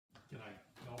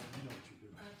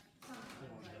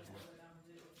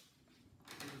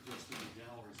just in the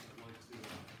gallery, so I'd like to get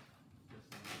them.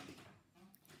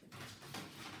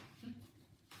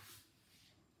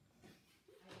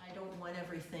 I don't want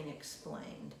everything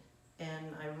explained,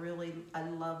 and I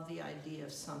love the idea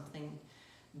of something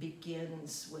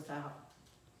begins without,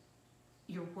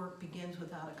 your work begins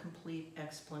without a complete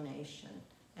explanation.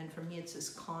 And for me, it's this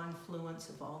confluence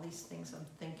of all these things I'm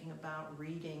thinking about,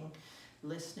 reading,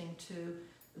 listening to,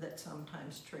 that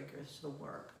sometimes triggers the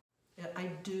work.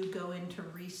 I do go into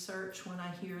research when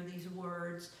I hear these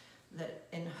words, that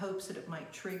in hopes that it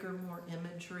might trigger more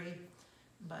imagery.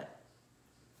 But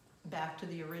back to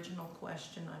the original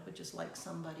question, I would just like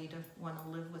somebody to want to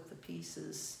live with the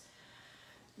pieces,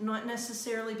 not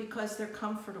necessarily because they're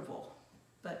comfortable,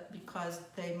 but because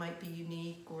they might be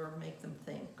unique or make them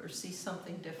think or see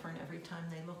something different every time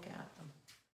they look at them.